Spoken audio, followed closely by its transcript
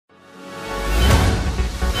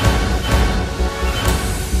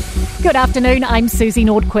Good afternoon, I'm Susie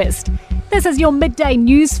Nordquist. This is your midday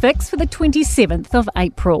news fix for the 27th of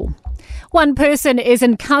April. One person is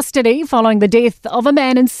in custody following the death of a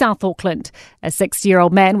man in South Auckland. A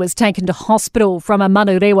 60-year-old man was taken to hospital from a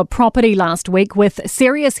Manurewa property last week with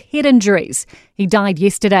serious head injuries. He died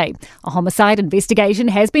yesterday. A homicide investigation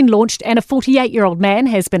has been launched and a 48-year-old man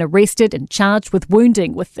has been arrested and charged with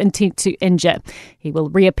wounding with intent to injure. He will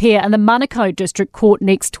reappear in the Manukau District Court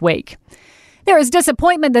next week. There is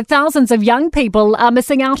disappointment that thousands of young people are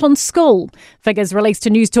missing out on school. Figures released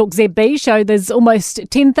to News Talk ZB show there's almost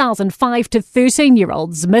 10,000 5 to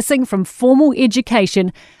 13-year-olds missing from formal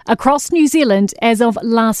education across New Zealand as of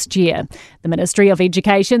last year. The Ministry of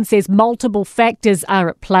Education says multiple factors are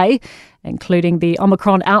at play, including the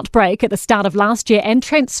Omicron outbreak at the start of last year and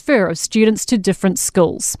transfer of students to different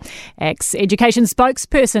schools. Ex-education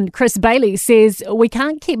spokesperson Chris Bailey says we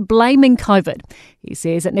can't keep blaming COVID. He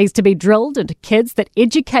says it needs to be drilled into kids that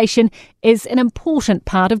education is an important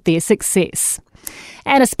part of their success.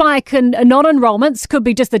 And a spike in non-enrolments could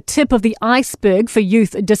be just the tip of the iceberg for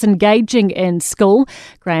youth disengaging in school.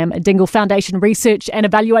 Graham Dingle Foundation Research and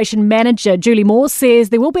Evaluation Manager Julie Moore says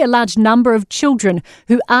there will be a large number of children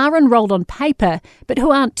who are enrolled on paper but who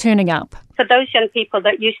aren't turning up. For those young people,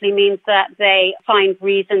 that usually means that they find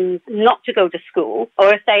reasons not to go to school,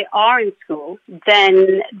 or if they are in school,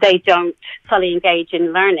 then they don't fully engage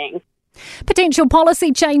in learning. Potential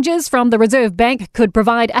policy changes from the Reserve Bank could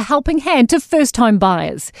provide a helping hand to first-home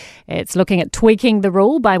buyers. It's looking at tweaking the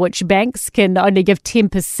rule by which banks can only give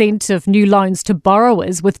 10% of new loans to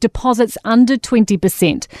borrowers with deposits under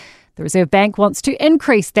 20%. The Reserve Bank wants to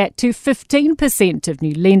increase that to 15% of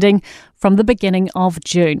new lending from the beginning of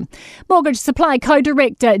June. Mortgage Supply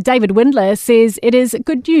Co-Director David Windler says it is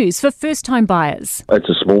good news for first-home buyers. It's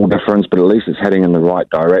a small difference, but at least it's heading in the right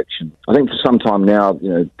direction. I think for some time now,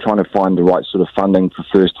 trying to find the right sort of funding for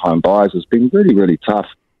first-home buyers has been really, really tough.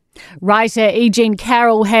 Writer E. Jean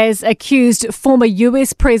Carroll has accused former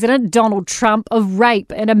US President Donald Trump of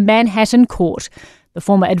rape in a Manhattan court. The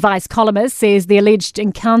former advice columnist says the alleged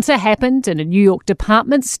encounter happened in a New York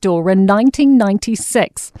department store in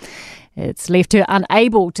 1996. It's left her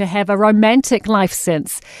unable to have a romantic life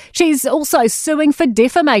since. She's also suing for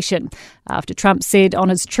defamation after Trump said on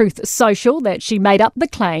his Truth Social that she made up the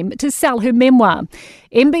claim to sell her memoir.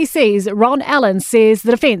 NBC's Ron Allen says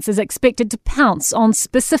the defence is expected to pounce on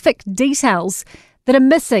specific details that are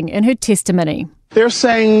missing in her testimony. They're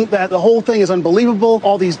saying that the whole thing is unbelievable,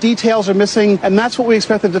 all these details are missing, and that's what we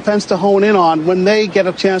expect the defense to hone in on when they get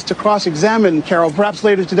a chance to cross-examine Carroll, perhaps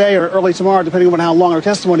later today or early tomorrow, depending on how long her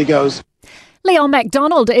testimony goes. Leon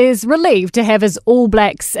MacDonald is relieved to have his All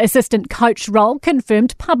Blacks assistant coach role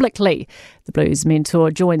confirmed publicly. The Blues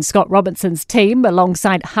mentor joined Scott Robinson's team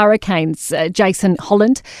alongside Hurricanes' Jason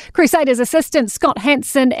Holland, Crusaders assistant Scott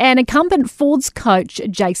Hansen and incumbent Fords coach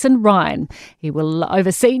Jason Ryan. He will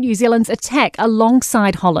oversee New Zealand's attack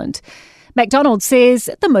alongside Holland. MacDonald says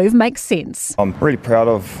the move makes sense. I'm really proud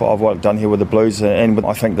of what I've done here with the Blues, and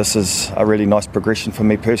I think this is a really nice progression for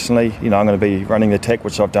me personally. I'm going to be running the attack,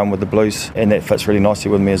 which I've done with the Blues, and that fits really nicely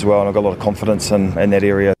with me as well, and I've got a lot of confidence in that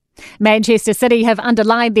area. Manchester City have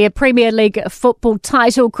underlined their Premier League football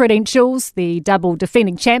title credentials. The double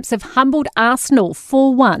defending champs have humbled Arsenal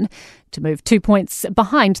 4-1 to move 2 points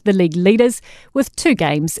behind the league leaders with 2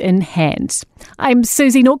 games in hand. I'm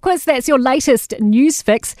Susie Nordquist. That's your latest news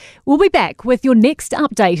fix. We'll be back with your next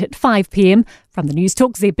update at 5 p.m. from the News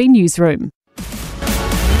Talk ZB newsroom.